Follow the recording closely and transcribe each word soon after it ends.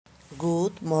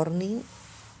Good morning,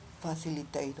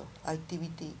 facilitator.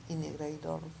 Activity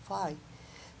integrator 5.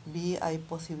 Be a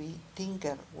positive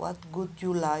thinker. What would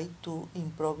you like to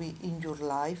improve in your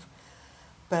life?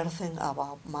 Person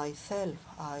about myself.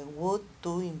 I would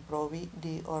to improve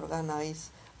the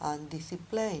organized and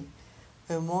discipline.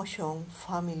 Emotion,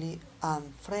 family,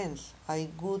 and friends. I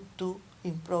would to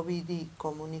improve the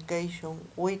communication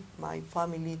with my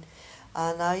family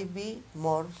and I be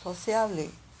more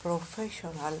sociable.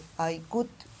 Professional. I could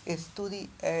study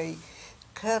a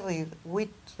career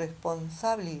with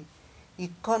responsibility.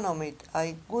 Economic.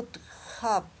 I could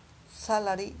have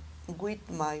salary with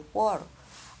my work.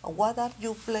 What are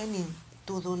you planning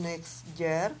to do next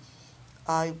year?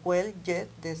 I will get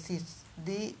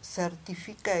the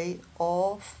certificate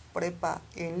of prepa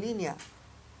en línea.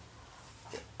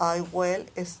 I will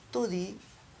study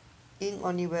in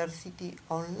university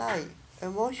online.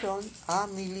 Emotion,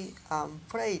 family, and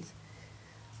friends.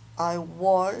 I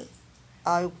will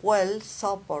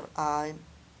support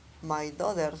my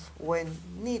daughters when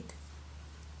need.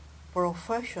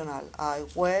 Professional. I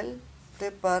will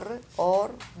prepare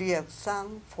or the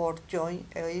exam for join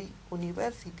a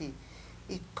university.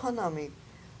 Economic.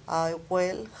 I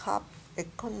will have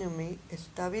economic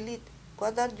stability.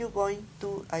 What are you going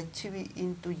to achieve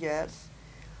in 2 years?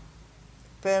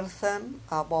 Person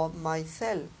about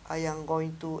myself. I am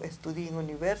going to study in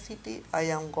university. I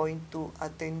am going to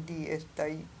attend the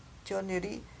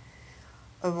stationery.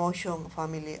 Emotion,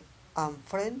 family, and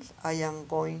friends. I am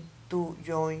going to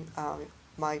join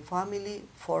my family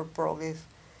for progress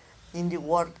in the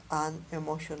work and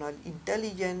emotional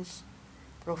intelligence.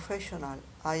 Professional.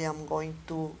 I am going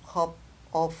to hope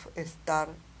of start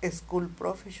school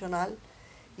professional.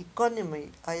 Economy.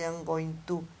 I am going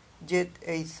to get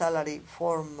a salary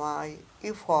for my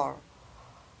effort.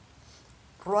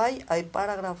 Write a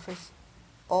paragraph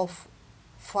of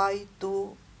 5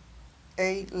 to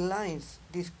 8 lines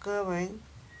describing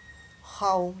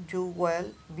how you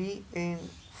will be in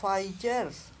 5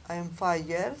 years. In 5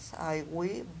 years, I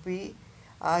will be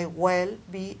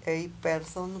a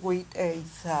person with a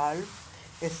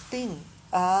self-esteem,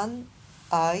 and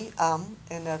I am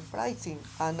enterprising,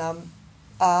 and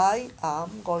I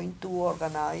am going to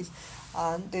organize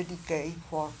and dedicate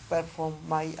for perform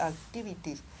my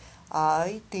activities.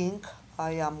 I think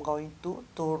I am going to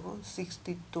turn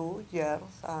 62 years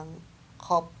and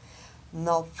hope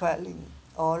not failing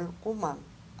all woman.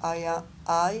 I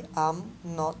am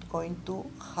not going to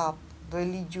have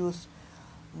religious,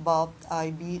 but I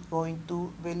be going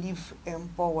to believe in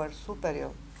power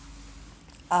superior.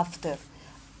 After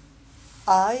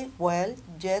I will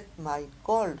get my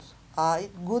goals. I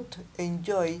would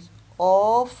enjoy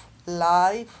of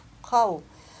life how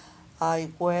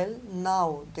I will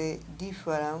know the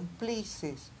different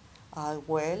places. I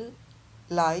will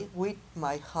live with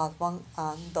my husband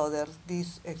and daughters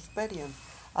this experience.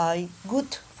 I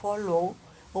would follow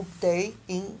update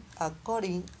in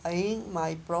according in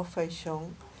my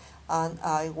profession and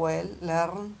I will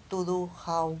learn to do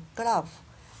how craft.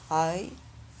 I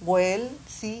will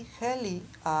see Heli,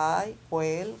 I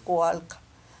will walk,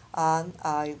 and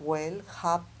I will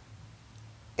have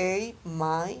a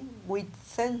mind with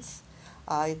sense.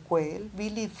 I will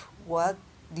believe what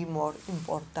the more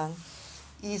important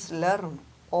is learn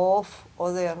of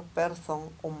other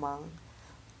person, human,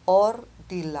 or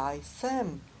the like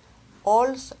same.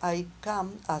 Also, I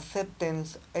can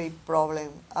acceptance a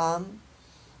problem and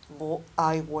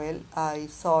I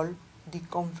solve the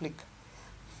conflict.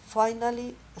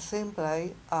 Finally,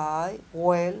 simply I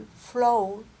will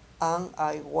flow and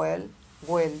I will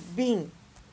well-being.